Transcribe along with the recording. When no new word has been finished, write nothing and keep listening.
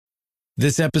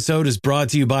This episode is brought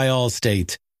to you by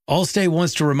Allstate. Allstate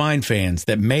wants to remind fans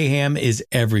that mayhem is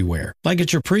everywhere, like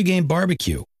at your pregame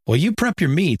barbecue. While you prep your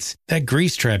meats, that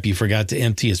grease trap you forgot to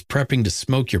empty is prepping to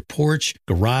smoke your porch,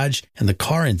 garage, and the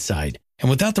car inside. And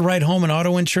without the right home and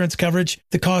auto insurance coverage,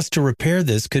 the cost to repair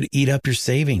this could eat up your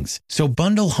savings. So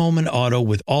bundle home and auto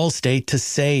with Allstate to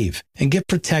save and get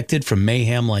protected from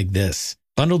mayhem like this.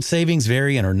 Bundled savings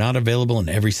vary and are not available in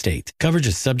every state. Coverage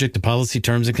is subject to policy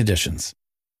terms and conditions.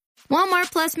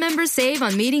 Walmart Plus members save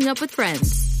on meeting up with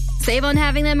friends. Save on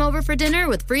having them over for dinner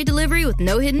with free delivery with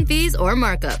no hidden fees or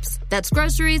markups. That's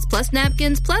groceries, plus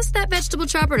napkins, plus that vegetable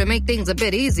chopper to make things a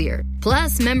bit easier.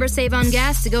 Plus, members save on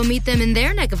gas to go meet them in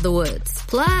their neck of the woods.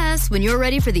 Plus, when you're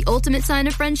ready for the ultimate sign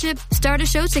of friendship, start a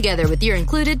show together with your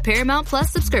included Paramount Plus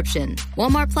subscription.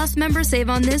 Walmart Plus members save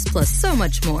on this plus so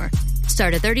much more.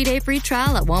 Start a 30-day free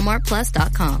trial at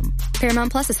walmartplus.com.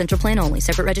 Paramount Plus Essential Plan only.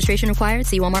 Separate registration required.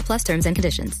 See Walmart Plus terms and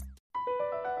conditions.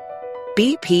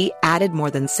 BP added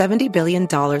more than $70 billion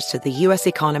to the U.S.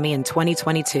 economy in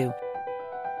 2022.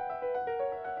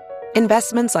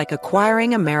 Investments like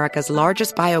acquiring America's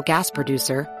largest biogas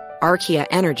producer, Archaea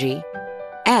Energy,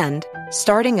 and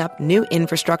starting up new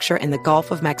infrastructure in the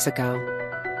Gulf of Mexico.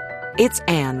 It's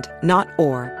and, not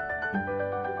or.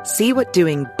 See what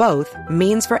doing both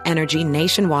means for energy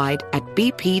nationwide at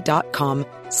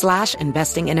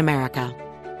bp.com/investing in America.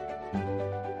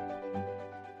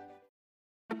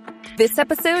 This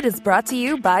episode is brought to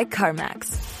you by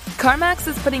CarMax. CarMax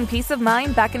is putting peace of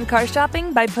mind back in car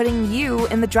shopping by putting you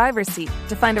in the driver's seat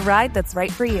to find a ride that's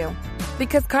right for you.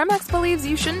 Because CarMax believes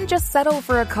you shouldn't just settle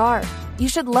for a car. You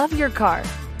should love your car.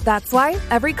 That's why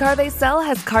every car they sell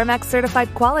has CarMax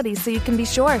certified quality so you can be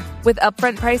sure, with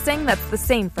upfront pricing that's the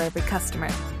same for every customer.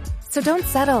 So don't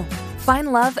settle.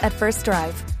 Find love at first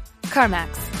drive.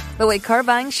 CarMax, the way car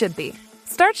buying should be.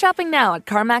 Start shopping now at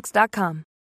CarMax.com.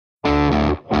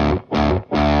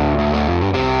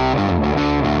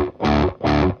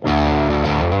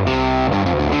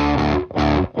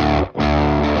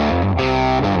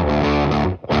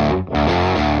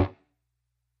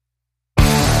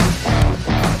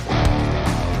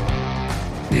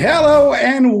 Hello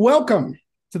and welcome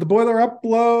to the Boiler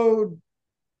Upload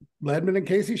Ledman and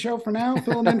Casey show for now,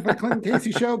 filling in for the Clint and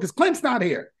Casey show because Clint's not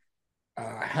here.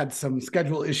 Had some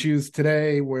schedule issues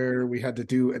today where we had to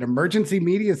do an emergency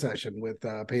media session with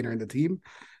Painter and the team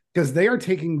because they are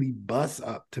taking the bus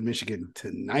up to Michigan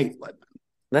tonight, Ledman.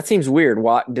 That seems weird.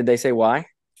 Why did they say why?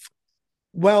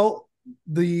 Well,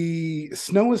 the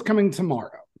snow is coming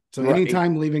tomorrow. So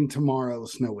anytime leaving tomorrow,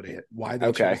 snow would hit. Why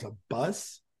they chose a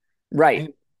bus? Right. And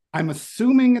I'm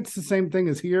assuming it's the same thing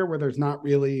as here where there's not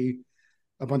really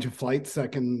a bunch of flights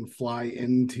that can fly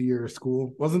into your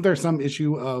school. Wasn't there some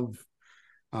issue of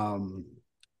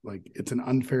like it's an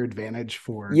unfair advantage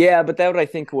for... Yeah, but that I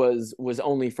think was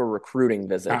only for recruiting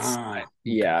visits.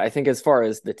 Yeah, I think as far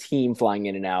as the team flying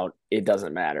in and out, it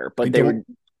doesn't matter. But I don't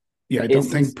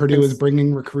think Purdue is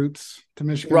bringing recruits to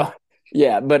Michigan. Right.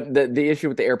 Yeah, but the issue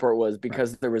with the airport was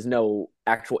because there was no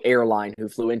actual airline who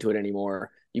flew into it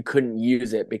anymore. You couldn't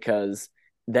use it because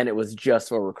then it was just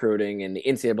for recruiting, and the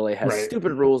NCAA has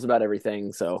stupid rules about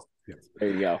everything. So there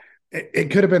you go.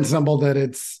 It could have been simple that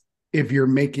it's if you're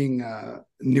making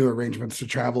new arrangements to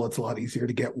travel, it's a lot easier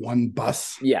to get one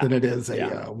bus than it is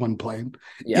one plane.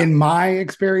 Yeah. In my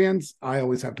experience, I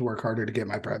always have to work harder to get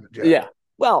my private jet. Yeah.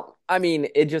 Well, I mean,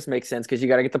 it just makes sense because you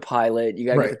got to get the pilot, you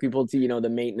got to get the people to, the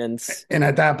maintenance. And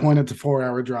at that point, it's a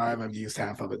 4-hour drive. I've used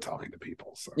half of it talking to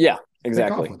people. So yeah,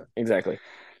 exactly. Exactly.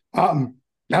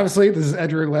 Obviously, this is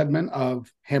Edgar Ledman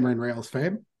of Hammer and Rails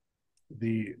fame,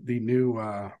 the new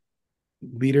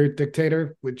leader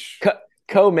dictator, which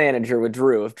co-manager with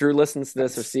Drew. If Drew listens to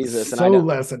this or sees this, and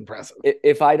less impressive.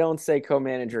 If I don't say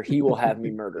co-manager, he will have me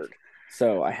murdered.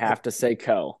 So I have to say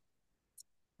co.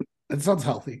 It sounds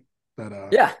healthy.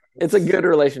 Yeah, it's a good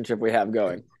relationship we have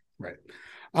going. Right.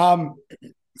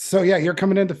 So you're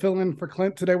coming in to fill in for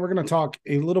Clint today. We're going to talk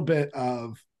a little bit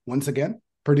of, once again,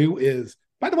 Purdue is,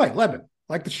 by the way, Ledman,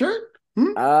 like the shirt?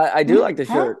 I do like the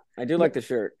shirt. I do like the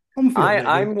shirt.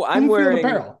 I'm wearing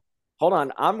apparel. Hold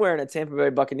on. I'm wearing a Tampa Bay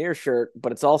Buccaneers shirt,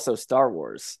 but it's also Star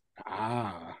Wars.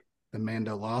 The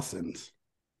Mando Lawsons.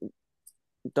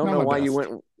 Don't know why you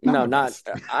went.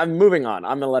 I'm moving on.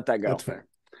 I'm going to let that go. That's fair.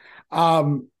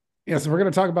 So we're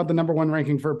going to talk about the number one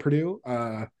ranking for Purdue.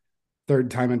 Third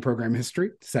time in program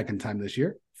history, second time this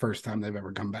year, first time they've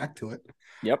ever come back to it.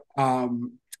 Yep.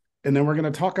 And then we're going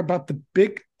to talk about the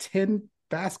Big Ten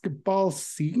basketball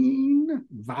scene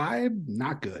vibe.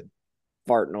 Not good.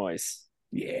 Fart noise.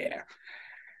 Yeah.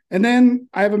 And then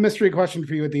I have a mystery question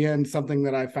for you at the end, something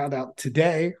that I found out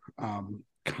today,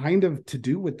 kind of to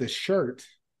do with this shirt.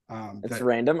 It's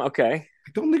random. Okay.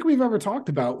 I don't think we've ever talked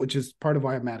about, which is part of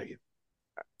why I'm mad at you.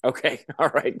 Okay. All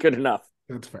right. Good enough.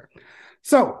 That's fair.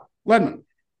 So, Ledman,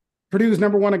 Purdue's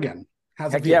number one again.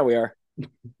 How's it feel? Yeah, we are.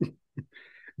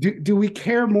 Do we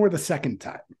care more the second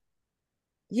time?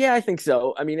 Yeah, I think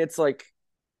so. I mean, it's like,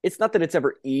 it's not that it's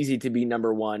ever easy to be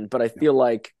number one, but I feel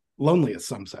like loneliest,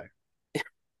 some say.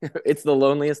 It's the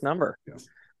loneliest number. Yes.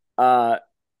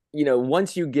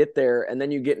 Once you get there and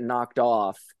then you get knocked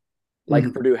off,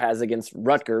 like Purdue has against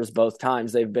Rutgers, both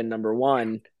times they've been number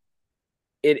one,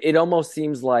 it almost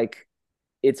seems like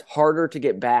it's harder to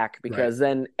get back because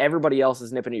then everybody else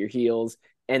is nipping at your heels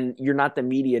and you're not the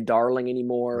media darling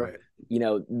anymore. Right.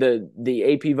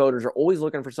 The AP voters are always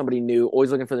looking for somebody new,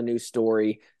 always looking for the new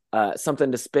story,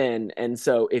 something to spin. And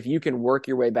so if you can work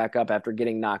your way back up after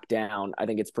getting knocked down, I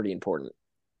think it's pretty important.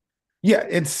 Yeah,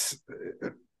 it's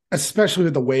especially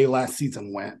with the way last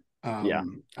season went.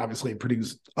 Obviously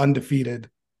Purdue's undefeated,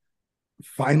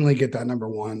 finally get that number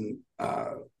one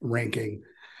ranking,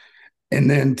 and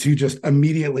then to just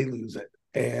immediately lose it.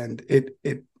 And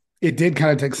it did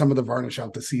kind of take some of the varnish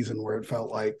off the season where it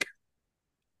felt like,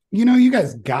 you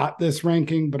guys got this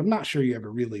ranking, but I'm not sure you ever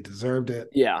really deserved it.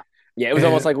 Yeah. Yeah. It was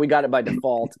almost like we got it by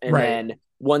default. And then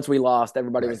once we lost,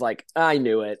 everybody was like, I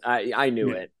knew it. I knew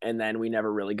it. And then we never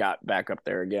really got back up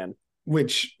there again.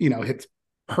 Which, hits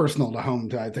personal to home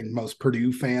to, I think, most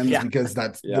Purdue fans because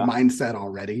that's the mindset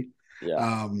already.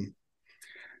 Yeah.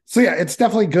 It's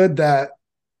definitely good that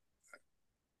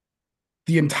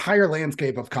the entire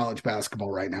landscape of college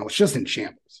basketball right now is just in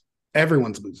shambles.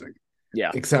 Everyone's losing.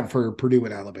 Yeah. Except for Purdue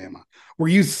and Alabama. Were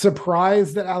you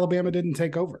surprised that Alabama didn't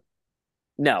take over?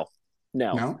 No.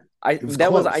 It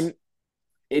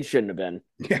shouldn't have been.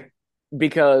 Yeah.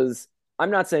 Because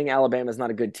I'm not saying Alabama's not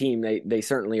a good team. They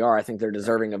certainly are. I think they're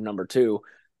deserving of number two.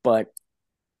 But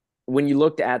when you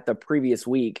looked at the previous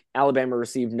week, Alabama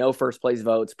received no first place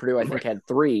votes. Purdue, I think, had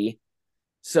 3.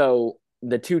 So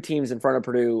the two teams in front of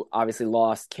Purdue obviously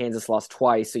lost. Kansas lost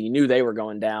twice. So you knew they were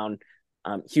going down.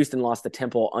 Houston lost to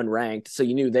Temple unranked. So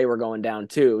you knew they were going down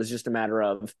too. It was just a matter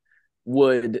of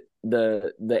would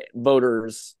the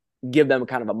voters give them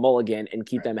kind of a mulligan and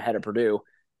keep them ahead of Purdue.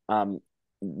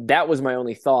 That was my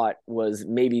only thought, was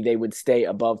maybe they would stay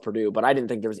above Purdue, but I didn't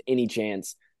think there was any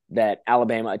chance that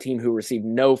Alabama, a team who received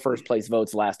no first place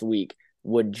votes last week,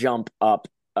 would jump up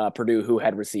Purdue, who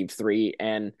had received 3.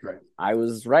 And I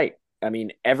was right. I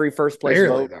mean, every first place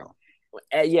vote.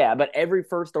 But every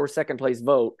first or second place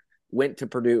vote went to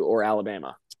Purdue or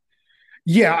Alabama.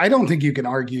 Yeah, I don't think you can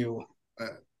argue.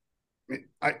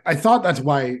 I thought that's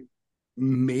why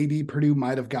maybe Purdue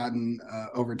might have gotten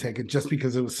overtaken, just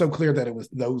because it was so clear that it was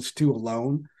those two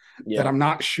alone that I'm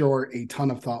not sure a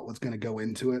ton of thought was going to go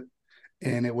into it.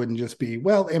 And it wouldn't just be,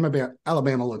 well,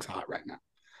 Alabama looks hot right now.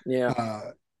 Yeah.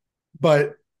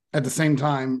 But at the same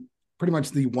time, pretty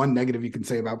much the one negative you can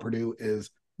say about Purdue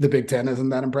is the Big Ten isn't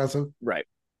that impressive. Right.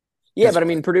 Yeah, but I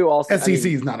mean, Purdue also... SEC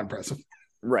is not impressive.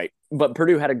 Right. But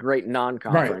Purdue had a great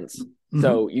non-conference. Right. Mm-hmm.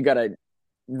 So you got to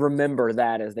remember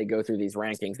that as they go through these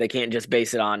rankings. They can't just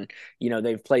base it on,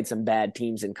 they've played some bad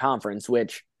teams in conference,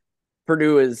 which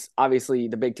Purdue is obviously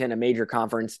the Big Ten, a major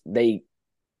conference. They,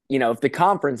 if the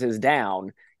conference is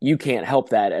down, you can't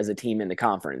help that as a team in the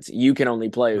conference. You can only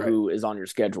play who is on your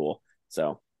schedule.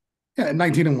 So... Yeah,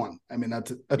 19-1. I mean,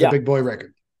 that's a big boy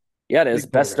record. Yeah, it is.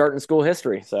 Best start in school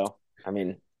history. So, I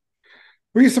mean.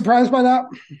 Were you surprised by that?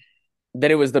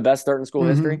 That it was the best start in school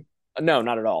history? No,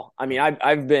 not at all. I mean,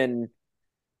 I've been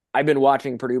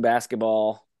watching Purdue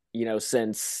basketball,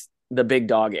 since the Big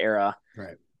Dog era.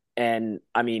 Right. And,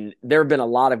 I mean, there have been a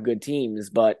lot of good teams,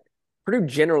 but Purdue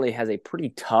generally has a pretty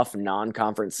tough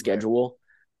non-conference schedule.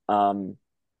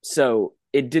 So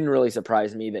it didn't really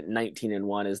surprise me that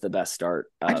 19-1 is the best start.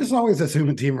 I just always assume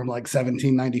a team from like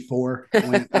 1794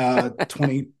 went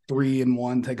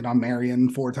 23-1, taking on Marion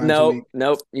 4 times a week.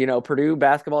 Nope. Purdue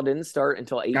basketball didn't start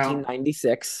until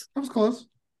 1896. That was close.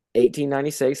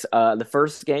 1896. The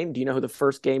first game. Do you know who the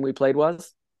first game we played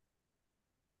was?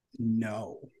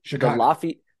 No. Chicago.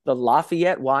 The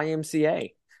Lafayette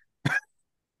YMCA.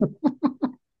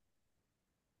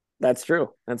 That's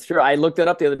true. I looked it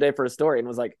up the other day for a story and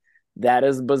was like, that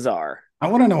is bizarre. I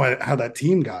want to know how that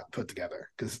team got put together,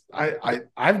 because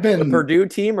I've been the Purdue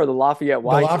team or the Lafayette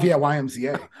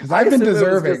YMCA, because I've been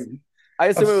deserving. I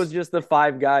assume it was just the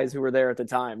 5 guys who were there at the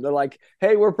time. They're like,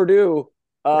 "Hey, we're Purdue.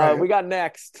 We got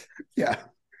next." Yeah,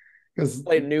 because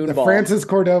the ball. Francis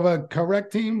Cordova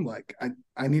correct team. Like,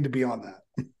 I need to be on that.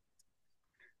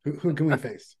 Who can we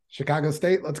face? Chicago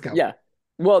State. Let's go. Yeah.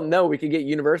 Well, no, we could get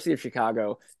University of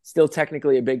Chicago, still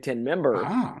technically a Big Ten member.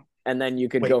 And then you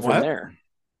could go from there.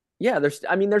 Yeah,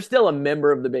 they're still a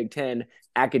member of the Big Ten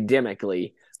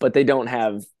academically, but they don't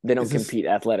compete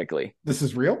athletically. This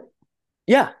is real?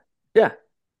 Yeah. Yeah.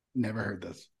 Never heard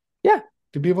this. Yeah.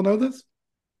 Do people know this?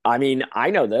 I mean, I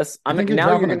know this. I think you're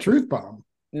dropping a truth bomb.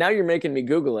 Now you're making me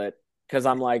Google it because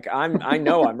I'm like, I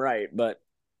know I'm right, but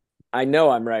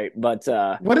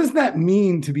what does that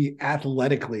mean to be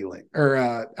athletically linked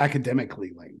or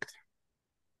academically linked?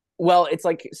 Well, it's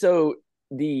like, so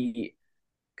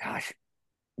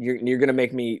you're going to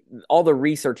make me, all the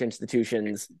research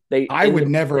institutions, I would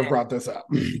never have brought this up.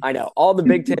 I know. All the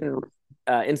Big Ten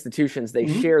institutions, they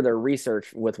share their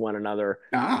research with one another.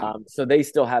 So they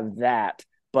still have that.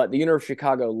 But the University of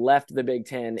Chicago left the Big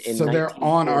Ten in So they're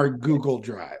on our Google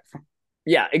Drive.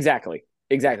 Yeah, exactly.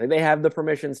 They have the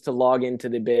permissions to log into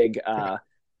the big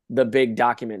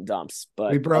document dumps.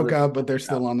 But we broke up, but they're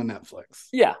still on the Netflix.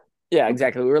 Yeah. Yeah,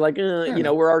 exactly. We were like,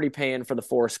 we're already paying for the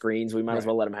 4 screens. We might as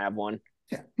well let them have one.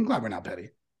 Yeah, I'm glad we're not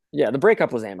petty. Yeah, the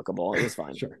breakup was amicable. It was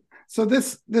fine. Sure. So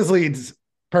this leads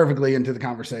perfectly into the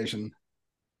conversation.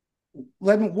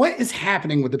 Ledman, what is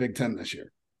happening with the Big Ten this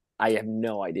year? I have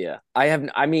no idea. I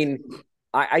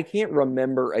can't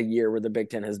remember a year where the Big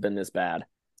Ten has been this bad.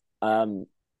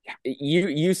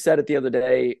 You said it the other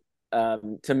day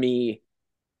to me,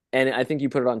 and I think you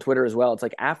put it on Twitter as well. It's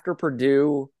like after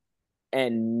Purdue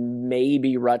and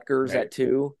maybe Rutgers at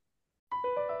 2.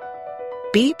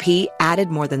 BP added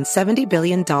more than $70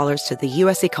 billion to the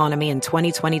U.S. economy in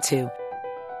 2022.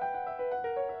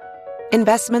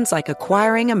 Investments like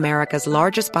acquiring America's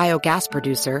largest biogas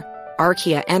producer,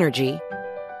 Archaea Energy,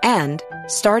 and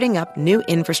starting up new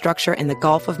infrastructure in the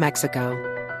Gulf of Mexico.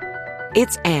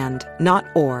 It's and, not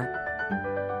or.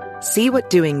 See what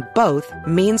doing both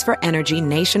means for energy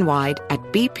nationwide at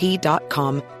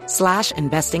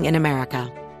bp.com/investing in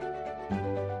America.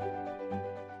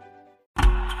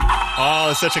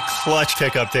 Oh, such a clutch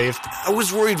pickup, Dave. I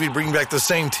was worried we'd bring back the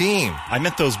same team. I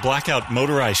meant those blackout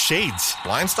motorized shades.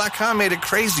 Blinds.com made it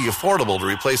crazy affordable to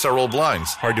replace our old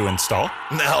blinds. Hard to install?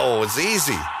 No, it's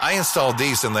easy. I installed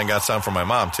these and then got some for my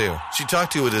mom, too. She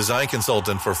talked to a design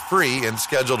consultant for free and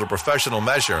scheduled a professional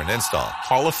measure and install.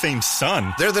 Hall of Fame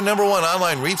son. They're the #1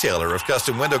 online retailer of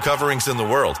custom window coverings in the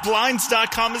world.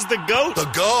 Blinds.com is the GOAT. The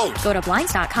GOAT. Go to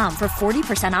Blinds.com for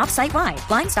 40% off site-wide.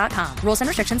 Blinds.com. Rules and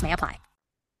restrictions may apply.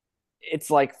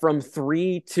 It's like from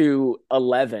 3 to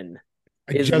 11.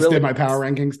 I just did my power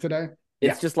rankings today.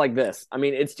 It's just like this. I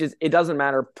mean, it doesn't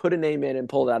matter. Put a name in and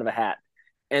pull it out of a hat.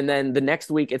 And then the next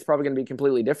week, it's probably going to be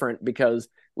completely different because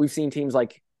we've seen teams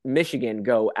like Michigan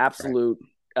go absolute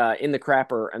in the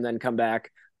crapper and then come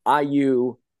back.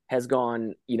 IU has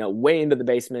gone, way into the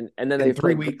basement. And then they've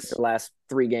played 3 weeks. The last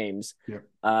 3 games. Yep.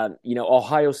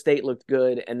 Ohio State looked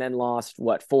good and then lost,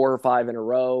 4 or 5 in a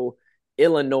row.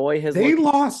 Illinois has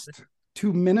lost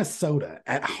to Minnesota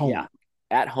at home. Yeah,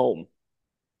 at home.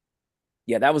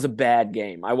 Yeah, that was a bad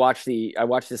game. I watched the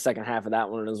second half of that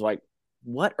one and I was like,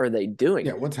 what are they doing?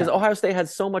 Yeah, what's because Ohio State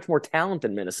has so much more talent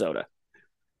than Minnesota.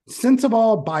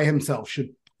 Sensabaugh by himself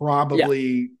should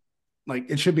probably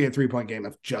it should be a 3-point game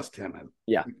if just him.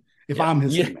 Yeah. If I'm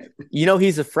his teammate.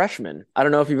 He's a freshman. I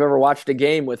don't know if you've ever watched a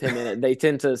game with him in it. They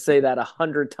tend to say that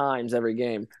 100 times every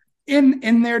game.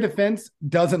 In their defense,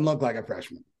 doesn't look like a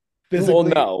freshman.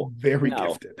 Physically, very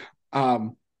gifted.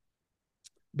 But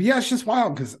yeah, it's just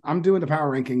wild because I'm doing the power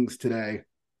rankings today,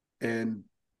 and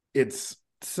it's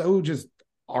so just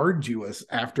arduous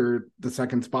after the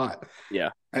second spot. Yeah,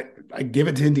 I give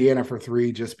it to Indiana for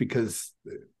 3 just because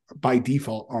by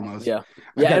default almost. Yeah,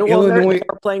 Illinois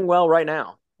they're playing well right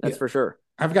now. That's for sure.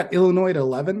 I've got Illinois at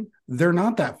 11. They're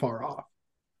not that far off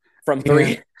from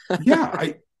 3.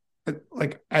 Yeah,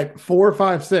 like at 4,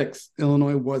 5, 6,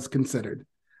 Illinois was considered.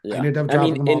 Yeah. I ended up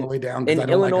dropping them all the way down. And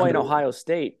Illinois and Ohio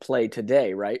State play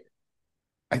today, right?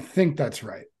 I think that's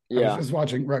right. Yeah. I was just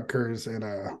watching Rutgers and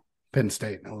Penn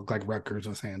State, and it looked like Rutgers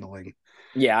was handling.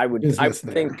 Yeah, I would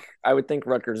think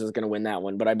Rutgers is going to win that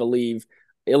one, but I believe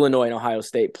Illinois and Ohio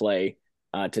State play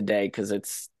today because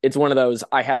it's one of those.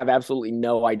 I have absolutely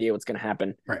no idea what's going to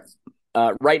happen. Right.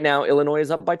 Right now, Illinois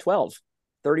is up by 12,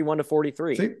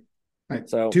 31-43. See? Right.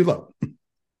 So too low.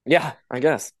 Yeah, I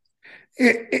guess.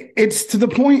 It's to the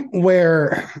point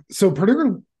where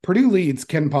Purdue leads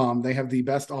KenPom. They have the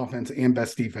best offense and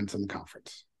best defense in the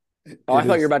conference. I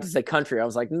thought you were about to say country. I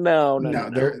was like, no.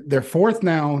 They're 4th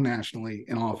now nationally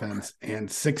in offense and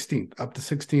 16th, up to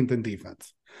 16th in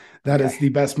defense. That is the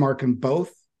best mark in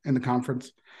both in the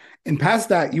conference. And past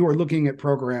that, you are looking at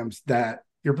programs that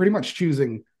you're pretty much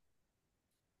choosing.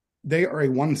 They are a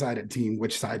one-sided team.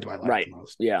 Which side do I like the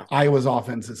most? Yeah. Iowa's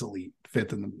offense is elite,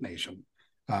 5th in the nation.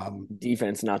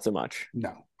 Defense, not so much.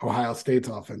 No. Ohio State's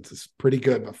offense is pretty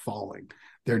good, but falling.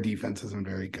 their defense isn't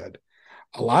very good.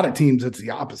 A lot of teams, it's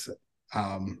the opposite.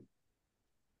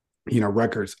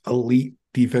 Rutgers, elite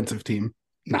defensive team,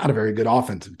 not a very good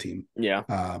offensive team. Yeah.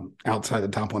 Outside the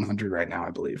top 100 right now,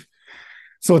 I believe.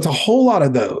 So it's a whole lot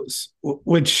of those,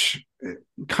 which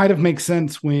kind of makes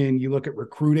sense when you look at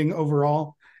recruiting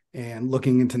overall and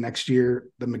looking into next year.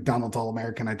 The McDonald's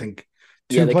All-American, I think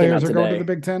two players are going to the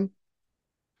Big Ten.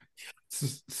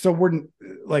 So we're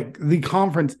like, the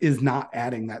conference is not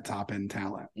adding that top end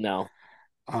talent. No.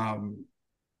 A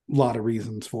lot of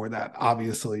reasons for that,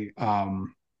 obviously.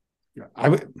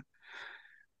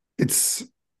 It's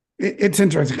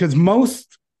interesting because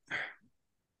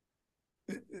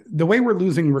the way we're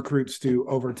losing recruits to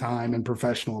overtime and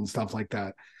professional and stuff like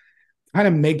that kind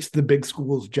of makes the big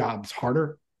schools' jobs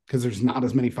harder because there's not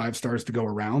as many 5-stars to go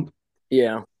around.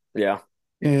 Yeah. Yeah.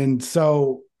 And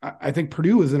so I think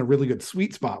Purdue is in a really good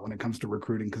sweet spot when it comes to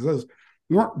recruiting because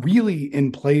we weren't really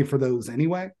in play for those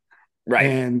anyway. Right.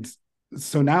 And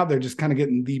so now they're just kind of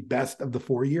getting the best of the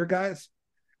 4-year guys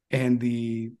and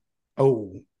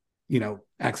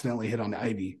accidentally hit on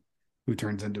Ivy, who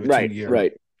turns into a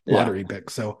 2-year lottery pick.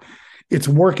 So it's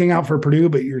working out for Purdue,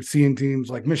 but you're seeing teams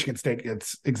like Michigan State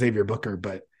gets Xavier Booker,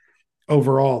 but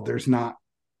overall there's not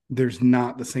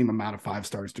the same amount of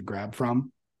 5-stars to grab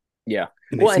from. Yeah.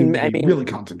 And they seem to be really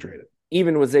concentrated.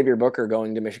 Even with Xavier Booker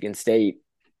going to Michigan State,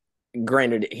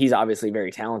 granted, he's obviously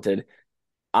very talented.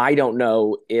 I don't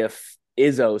know if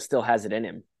Izzo still has it in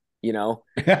him.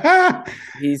 I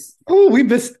missed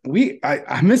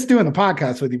doing the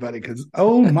podcast with you, buddy, because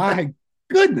my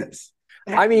goodness.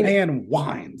 Man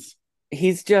whines.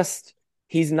 He's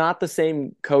not the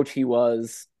same coach he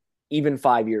was even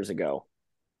 5 years ago.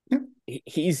 Yeah.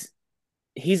 He's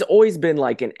always been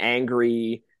like an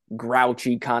angry,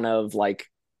 grouchy kind of like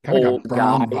old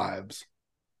guy vibes.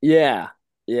 Yeah.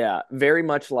 Yeah. Very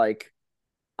much like,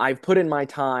 I've put in my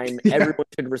time. Yeah. Everyone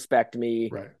should respect me.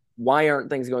 Right. Why aren't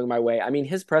things going my way? I mean,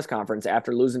 his press conference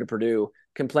after losing to Purdue,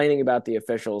 complaining about the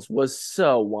officials, was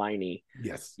so whiny.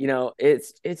 Yes.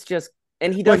 It's just,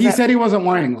 and he does. But he said he wasn't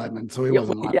whining, Ledman, so he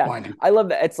wasn't whining. I love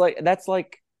that. That's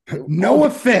like no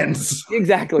offense.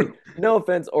 Exactly. No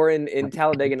offense. Or in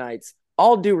Talladega Nights,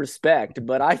 all due respect,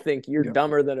 but I think you're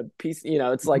dumber than a piece.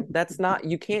 It's like, that's not,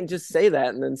 you can't just say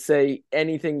that and then say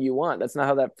anything you want. That's not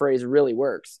how that phrase really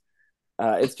works.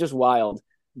 It's just wild.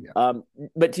 Yeah.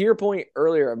 But to your point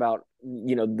earlier about,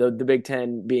 the Big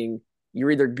Ten being,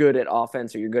 you're either good at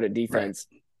offense or you're good at defense.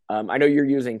 Right. I know you're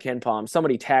using KenPom.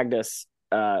 Somebody tagged us,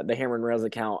 the Hammer and Rails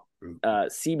account,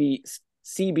 CBB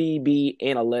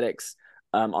Analytics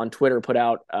on Twitter put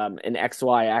out an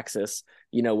XY axis,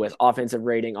 with offensive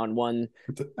rating on one.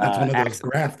 That's one of those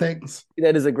graph things.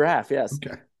 That is a graph. Yes.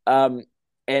 Okay.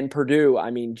 And Purdue, I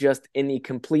mean, just in the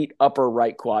complete upper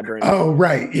right quadrant. Oh,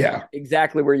 right. Yeah.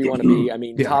 Exactly where you want to be. I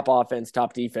mean, top offense,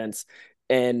 top defense.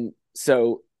 And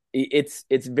so it's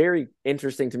very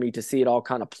interesting to me to see it all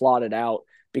kind of plotted out,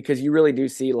 because you really do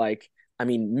see, like, I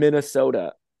mean,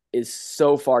 Minnesota is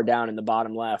so far down in the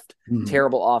bottom left. Mm-hmm.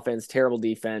 Terrible offense, terrible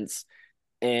defense.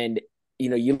 And,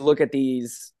 you look at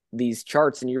these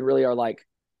charts and you really are like,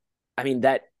 I mean,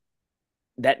 that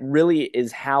really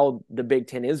is how the Big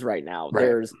Ten is right now. Right.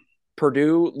 There's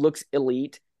Purdue looks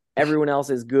elite. Everyone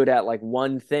else is good at like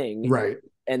one thing. Right.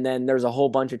 And then there's a whole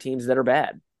bunch of teams that are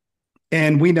bad.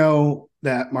 And we know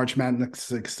that March Madness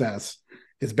success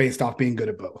is based off being good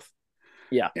at both.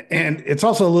 Yeah. And it's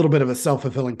also a little bit of a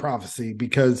self-fulfilling prophecy,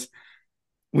 because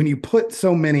when you put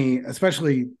so many,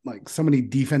 especially like so many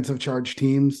defensive charged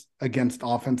teams against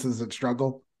offenses that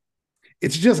struggle,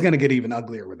 it's just going to get even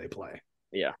uglier where they play.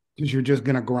 Yeah. Because you're just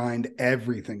going to grind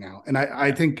everything out. And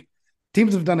I think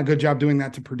teams have done a good job doing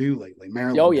that to Purdue lately.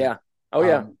 Maryland. Oh, yeah. Oh,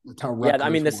 yeah. That's how I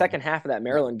mean, the second half of that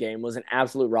Maryland game was an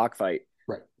absolute rock fight.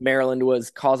 Right. Maryland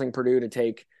was causing Purdue to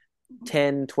take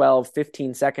 10, 12,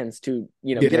 15 seconds to,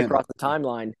 get across the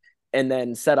timeline and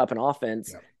then set up an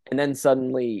offense. Yeah. And then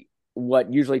suddenly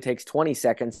what usually takes 20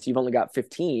 seconds, you've only got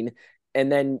 15. And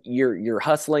then you're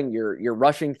hustling, you're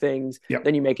rushing things. Yep.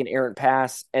 Then you make an errant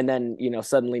pass, and then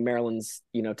suddenly Maryland's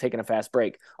taking a fast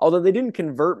break. Although they didn't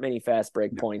convert many fast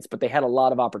break points, but they had a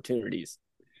lot of opportunities.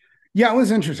 Yeah, it was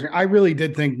interesting. I really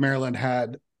did think Maryland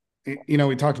had,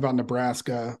 we talked about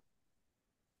Nebraska,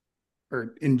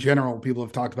 or in general, people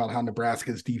have talked about how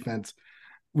Nebraska's defense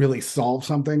really solved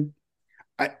something.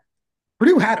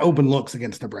 Purdue had open looks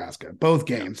against Nebraska, both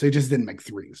games. They just didn't make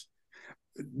threes.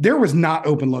 There was not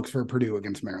open looks for Purdue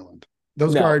against Maryland.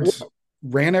 Those guards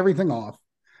ran everything off,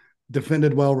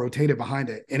 defended well, rotated behind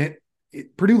it, and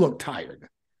Purdue looked tired.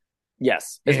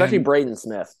 Yes, especially Braden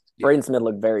Smith. Yeah. Braden Smith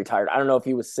looked very tired. I don't know if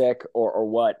he was sick or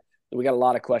what. We got a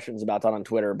lot of questions about that on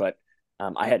Twitter, but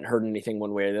I hadn't heard anything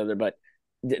one way or the other, but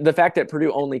the fact that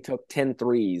Purdue only took 10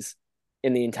 threes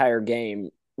in the entire game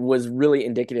was really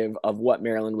indicative of what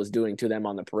Maryland was doing to them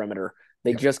on the perimeter.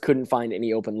 They just couldn't find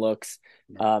any open looks.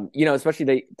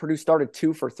 Especially Purdue started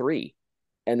 2 for 3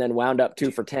 and then wound up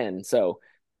 2 for 10. So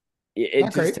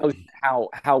it just tells you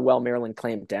how well Maryland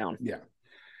clamped down. Yeah.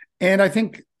 And I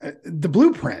think the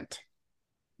blueprint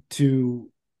to,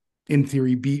 in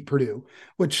theory, beat Purdue,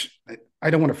 which I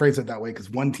don't want to phrase it that way because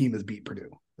one team has beat Purdue.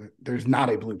 There's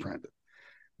not a blueprint.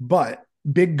 But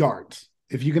big guards,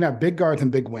 if you can have big guards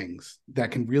and big wings that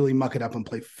can really muck it up and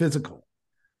play physical.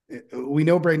 We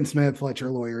know Braden Smith, Fletcher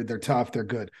Loyer, they're tough, they're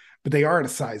good, but they are at a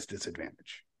size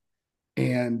disadvantage.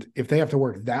 And if they have to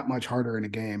work that much harder in a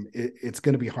game, it's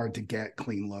going to be hard to get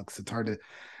clean looks. It's hard to,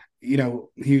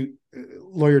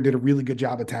 Loyer did a really good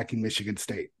job attacking Michigan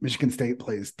State. Michigan State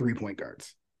plays 3-point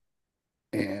guards.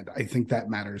 And I think that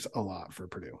matters a lot for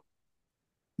Purdue.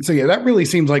 So, that really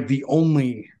seems like the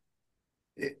only,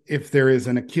 if there is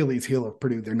an Achilles heel of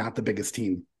Purdue, they're not the biggest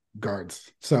team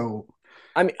guards. So,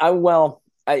 I mean,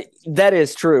 that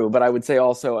is true, but I would say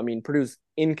also, Purdue's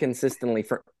inconsistency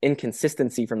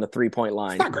from the 3-point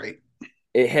line. It's not great.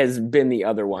 It has been the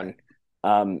other one.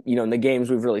 In the games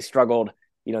we've really struggled.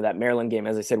 That Maryland game,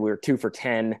 as I said, we were 2 for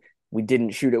 10. We didn't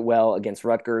shoot it well against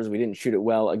Rutgers. We didn't shoot it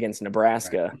well against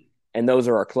Nebraska. Right. And those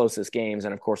are our closest games.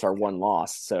 And of course our one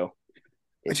loss. So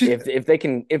if they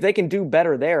can do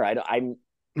better there,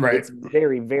 it's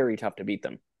very, very tough to beat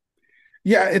them.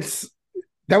 Yeah.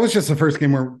 That was just the first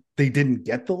game where they didn't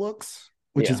get the looks,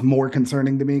 which is more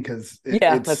concerning to me because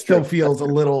it still feels a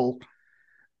little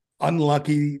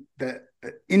unlucky that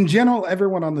in general,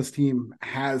 everyone on this team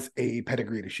has a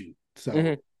pedigree to shoot.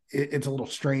 So it's a little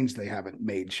strange they haven't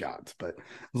made shots, but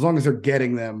as long as they're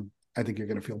getting them, I think you're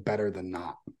going to feel better than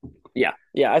not. Yeah.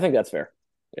 Yeah. I think that's fair.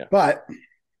 Yeah. But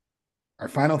our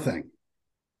final thing,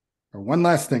 or one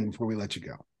last thing before we let you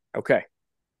go. Okay.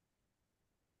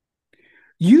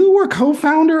 You were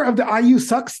co-founder of the IU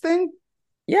Sucks thing?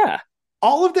 Yeah.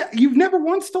 All of that. You've never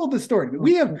once told this story.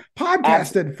 We have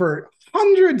podcasted for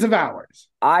hundreds of hours.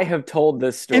 I have told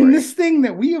this story. And this thing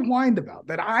that we have whined about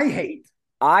that I hate.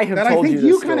 I have that told I think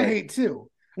you kind of hate too.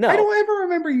 No. I don't ever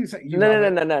remember you saying No.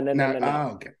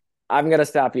 Oh, okay. I'm going to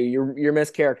stop you. You're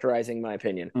mischaracterizing my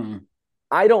opinion. Mm-hmm.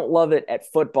 I don't love it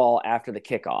at football after the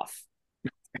kickoff.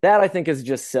 That I think is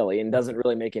just silly and doesn't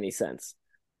really make any sense.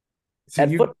 So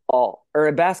at football or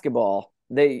at basketball,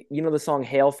 the song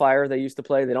Hail Fire they used to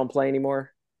play, they don't play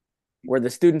anymore, where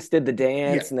the students did the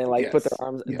dance and they put their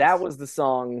arms. Yes. That was the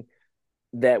song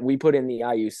that we put in the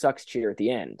IU Sucks cheer at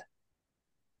the end.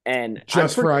 And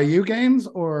just for IU games,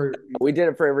 or we did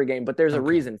it for every game, but there's a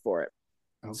reason for it.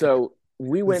 Okay. So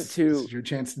we went this to is your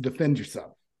chance to defend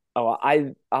yourself. Oh,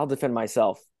 I'll defend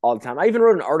myself all the time. I even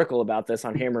wrote an article about this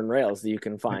on Hammer and Rails that you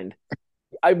can find.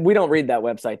 We don't read that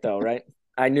website though, right?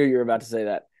 I knew you were about to say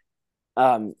that.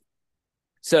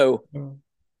 So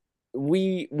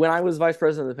when I was vice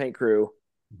president of the paint crew,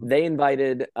 they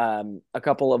invited a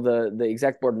couple of the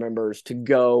exec board members to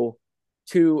go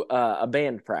to a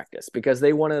band practice because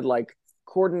they wanted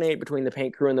coordinate between the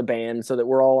paint crew and the band so that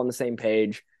we're all on the same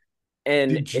page.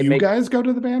 And did you guys go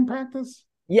to the band practice?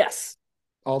 Yes.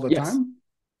 All the time?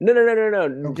 No.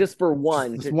 Okay. Just for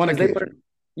one. Just one occasion.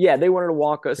 They wanted to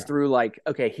walk us through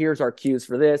okay, here's our cues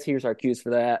for this, here's our cues for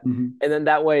that. Mm-hmm. And then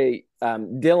that way,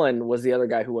 Dylan was the other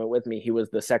guy who went with me. He was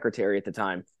the secretary at the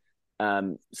time.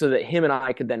 So that him and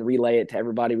I could then relay it to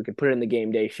everybody. We could put it in the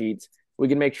game day sheets. We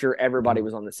could make sure everybody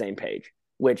was on the same page,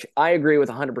 which I agree with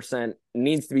 100%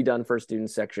 needs to be done for a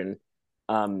student section.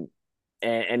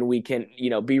 And we can,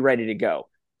 be ready to go.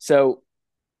 So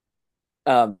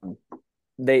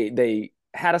they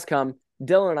had us come.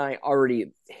 Dylan and I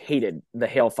already hated the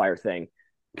Hailfire thing.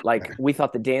 We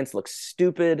thought the dance looked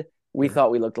stupid. We thought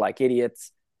we looked like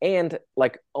idiots. And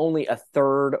only a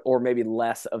third or maybe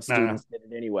less of students did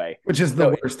it anyway. Which is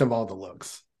the worst of all the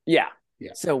looks. Yeah.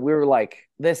 So we were like,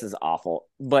 this is awful.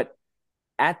 But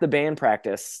at the band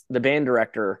practice, the band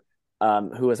director,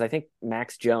 who was, I think,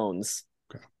 Max Jones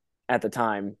at the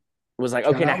time, was like,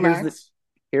 okay, now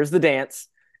here's the dance.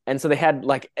 And so they had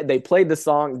they played the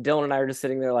song. Dylan and I were just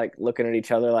sitting there looking at each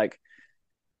other oh,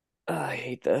 I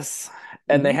hate this.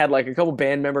 And they had a couple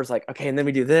band members okay, and then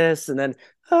we do this, and then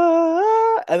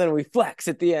we flex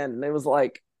at the end. And it was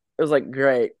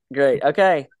great,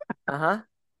 okay,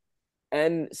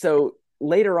 And so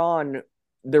later on,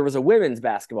 there was a women's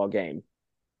basketball game,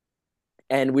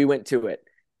 and we went to it.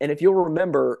 And if you'll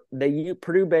remember,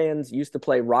 Purdue bands used to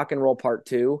play Rock and Roll Part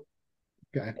 2.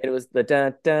 Okay. And it was the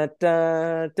da da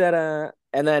da da da,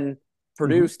 and then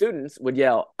Purdue students would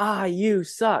yell "IU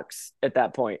sucks" at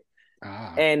that point.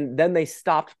 And then they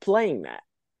stopped playing that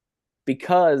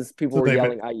because people were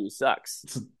yelling IU sucks.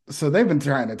 So they've been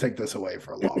trying to take this away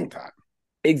for a long time.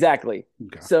 Exactly.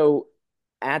 Okay. So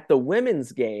at the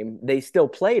women's game, they still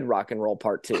played Rock and Roll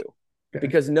Part 2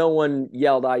 because no one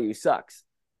yelled IU sucks.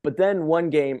 But then one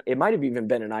game, it might have even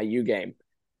been an IU game,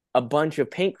 a bunch of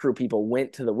Paint Crew people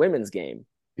went to the women's game.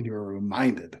 And you were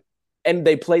reminded. And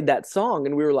they played that song,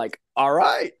 and we were like, all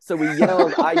right. So we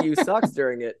yelled IU sucks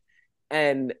during it.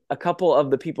 And a couple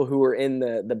of the people who were in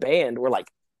the band were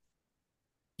like,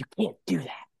 you can't do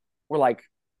that. We're like,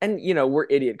 and, we're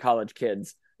idiot college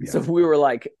kids. Yeah. So we were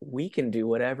like, we can do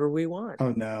whatever we want.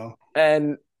 Oh, no.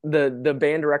 And the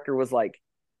band director was like,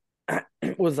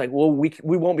 well, we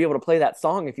won't be able to play that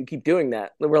song if you keep doing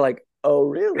that. And we're like, oh,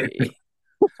 really?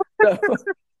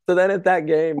 so then at that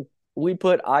game, we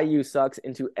put IU sucks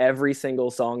into every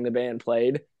single song the band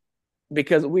played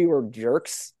because we were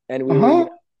jerks and we were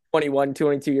 21,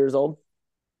 22 years old.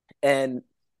 And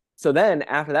so then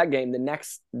after that game, the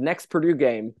next Purdue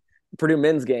game, Purdue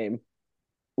men's game,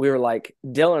 we were like,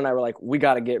 Dylan and I were like, we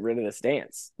got to get rid of this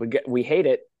dance. We hate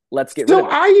it. Let's get rid of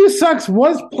it. So IU sucks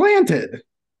was planted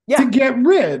to get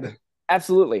rid.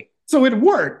 Absolutely. So it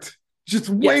worked just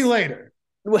way later.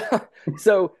 Well,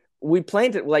 so we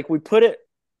planted, like we put it,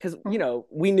 because,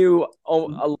 we knew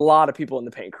a lot of people in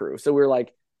the Paint Crew. So we were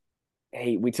like,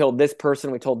 hey, we told this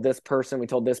person, we told this person, we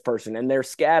told this person, and they're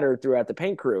scattered throughout the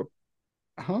Paint Crew.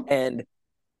 And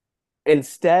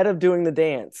instead of doing the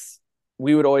dance,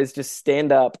 we would always just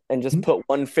stand up and just put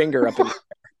one finger up in the air.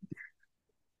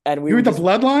 And we were the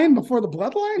bloodline before the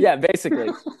bloodline? Yeah, basically.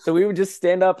 So we would just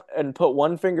stand up and put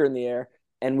one finger in the air,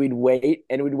 and we'd wait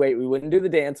and we'd wait. We wouldn't do the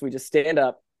dance. We'd just stand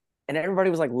up, and everybody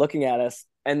was like looking at us.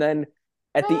 And then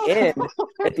at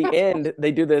the end,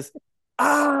 they do this,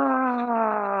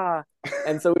 ah!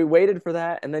 And so we waited for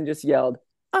that and then just yelled,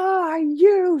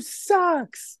 IU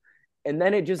sucks. And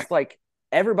then it just like,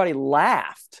 everybody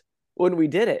laughed when we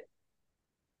did it.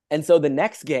 And so the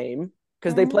next game,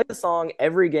 because they play the song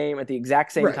every game at the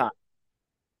exact same time.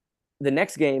 The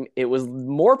next game, it was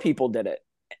more people did it,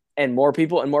 and more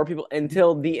people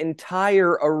until the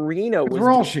entire arena was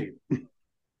roll sheet.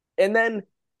 And then,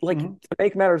 to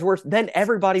make matters worse, then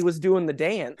everybody was doing the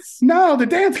dance. No, the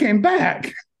dance came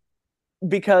back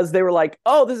because they were like,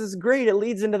 "Oh, this is great! It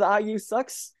leads into the IU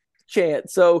sucks chant."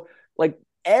 So,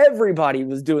 everybody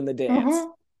was doing the dance.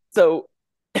 So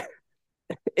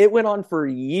it went on for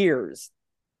years.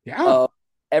 Yeah.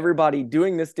 Everybody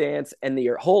doing this dance, and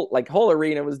the whole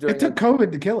arena was doing it. It took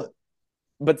COVID to kill it.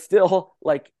 But still,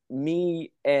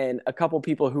 me and a couple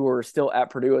people who were still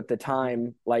at Purdue at the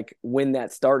time, when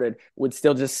that started, would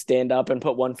still just stand up and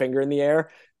put one finger in the air,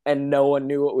 and no one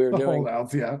knew what we were doing.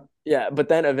 Holdouts, yeah. Yeah, but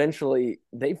then eventually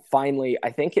they finally,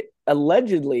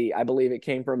 allegedly, I believe it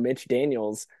came from Mitch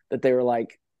Daniels, that they were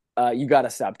like, you got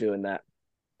to stop doing that.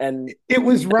 And it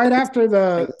was right after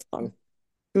the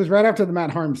Matt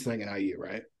Harms thing in IU,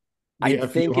 right? I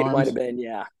think it might have been,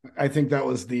 yeah. I think that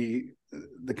was the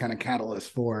kind of catalyst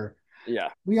for, yeah,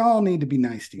 we all need to be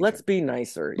nice to each other. Let's be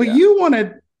nicer. But you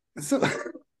wanted,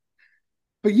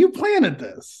 but you planted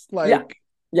this, what,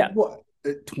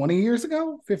 20 years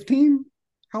ago? 15?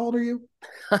 How old are you?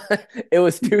 It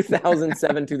was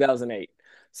 2007, 2008.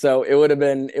 So it would have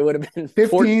been 15,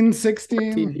 14,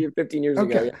 16, 15 years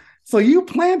ago. Yeah. So you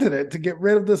planted it to get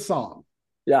rid of this song.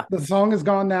 Yeah. The song is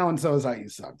gone now, and so is IU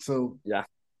Sucks. So yeah,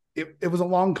 it was a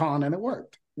long con, and it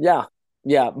worked. Yeah.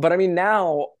 Yeah. But I mean,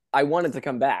 now I want it to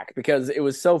come back because it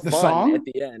was so fun at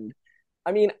the end.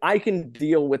 I mean, I can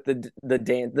deal with the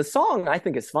dance. The song, I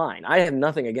think, is fine. I have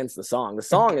nothing against the song. The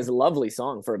song is a lovely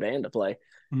song for a band to play.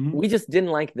 Mm-hmm. We just didn't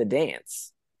like the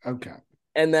dance. Okay.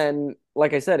 And then,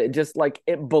 like I said, it just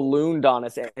it ballooned on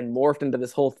us and morphed into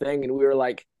this whole thing. And we were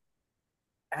like,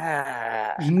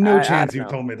 there's no chance you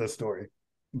told me this story.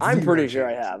 I'm pretty sure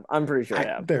I have. I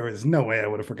have. There is no way I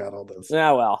would have forgot all this.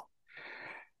 Yeah, well.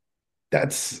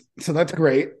 That's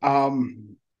great.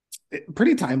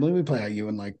 Pretty timely. We play IU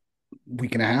in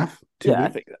week and a half. 2 weeks. I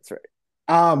think that's right.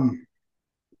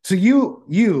 So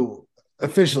you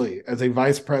officially, as a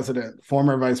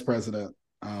former vice president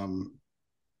of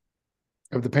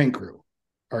the Paint Crew,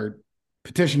 are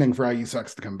petitioning for IU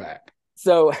Sucks to come back.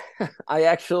 So I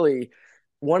actually,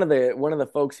 one of the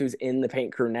folks who's in the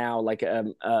Paint Crew now,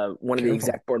 one of the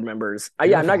exec board members,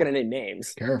 I'm not going to name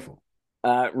names. Careful.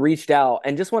 Reached out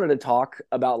and just wanted to talk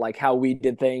about how we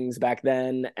did things back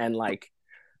then and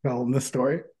tell him this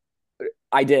story.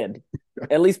 I did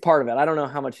at least part of it. I don't know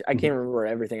how much. I can't remember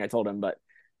everything I told him,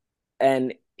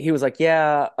 and he was like,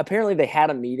 yeah, apparently they had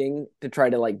a meeting to try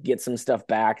to get some stuff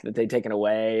back that they'd taken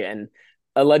away. And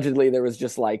allegedly there was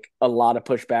just like a lot of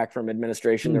pushback from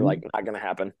administration. They're like, not going to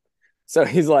happen. So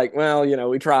he's like, well,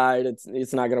 we tried.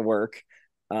 It's not going to work.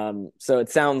 So it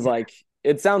sounds like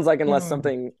unless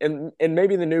something, and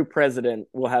maybe the new president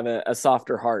will have a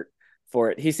softer heart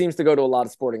for it. He seems to go to a lot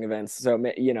of sporting events. So,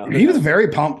 he was very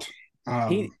pumped.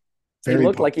 He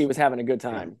looked like he was having a good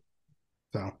time.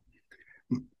 So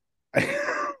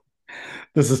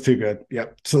this is too good.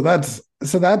 Yep. So that's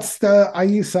the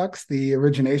IU sucks, the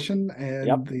origination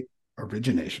and the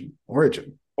origin.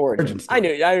 I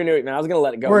knew it, man. I was gonna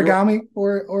let it go. Origami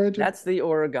or origin. That's the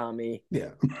origami.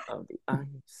 Yeah. Of the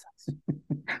IU sucks.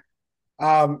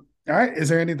 All right. Is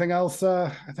there anything else?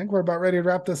 I think we're about ready to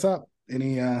wrap this up.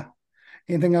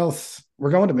 Anything else?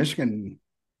 We're going to Michigan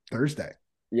Thursday.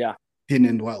 Yeah. Didn't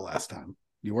end well last time.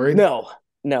 You worried? No.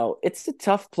 It's a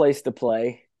tough place to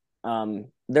play.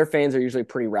 Their fans are usually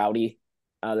pretty rowdy.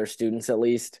 Their students, at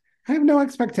least. I have no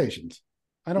expectations.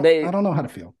 I don't know how to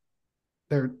feel.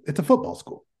 It's a football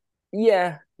school.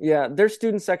 Yeah. Their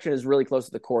student section is really close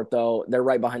to the court, though. They're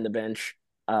right behind the bench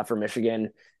for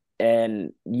Michigan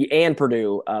and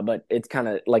Purdue, but it's kind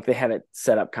of like they have it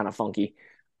set up kind of funky.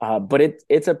 But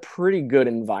it's a pretty good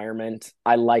environment.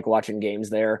 I like watching games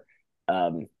there.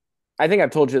 I think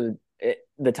I've told you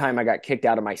the time I got kicked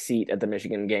out of my seat at the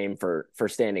Michigan game for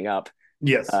standing up.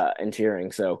 Yes. And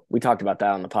cheering. So we talked about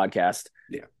that on the podcast.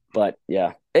 Yeah. But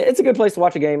yeah, it's a good place to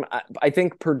watch a game. I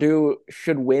think Purdue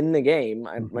should win the game.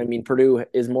 I mean, Purdue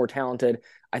is more talented.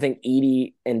 I think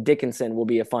Edey and Dickinson will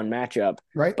be a fun matchup.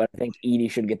 Right. But I think Edey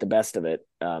should get the best of it.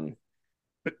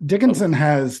 But Dickinson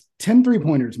has 10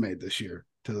 3-pointers made this year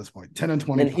to this point, 10 and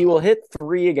 20. And he will hit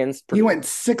 3 against Purdue. He went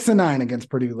 6-9 against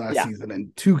Purdue last season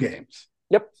in 2 games.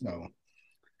 Yep. So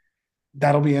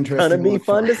that'll be interesting. Gonna be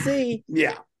fun to see.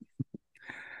 Yeah.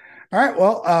 All right.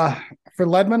 Well, for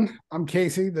Ledman, I'm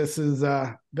Casey. This is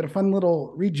been a fun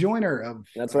little rejoiner of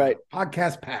That's right.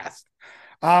 Podcast Past.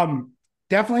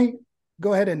 Definitely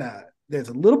go ahead and there's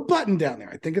a little button down there.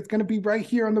 I think it's going to be right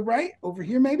here on the right, over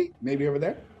here, maybe over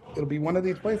there. It'll be one of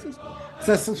these places. It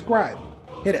says subscribe.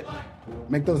 Hit it.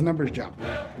 Make those numbers jump.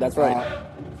 That's right.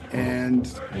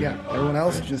 And yeah, everyone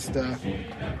else just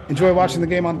enjoy watching the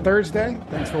game on Thursday.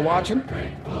 Thanks for watching.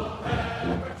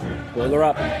 Boiler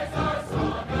up.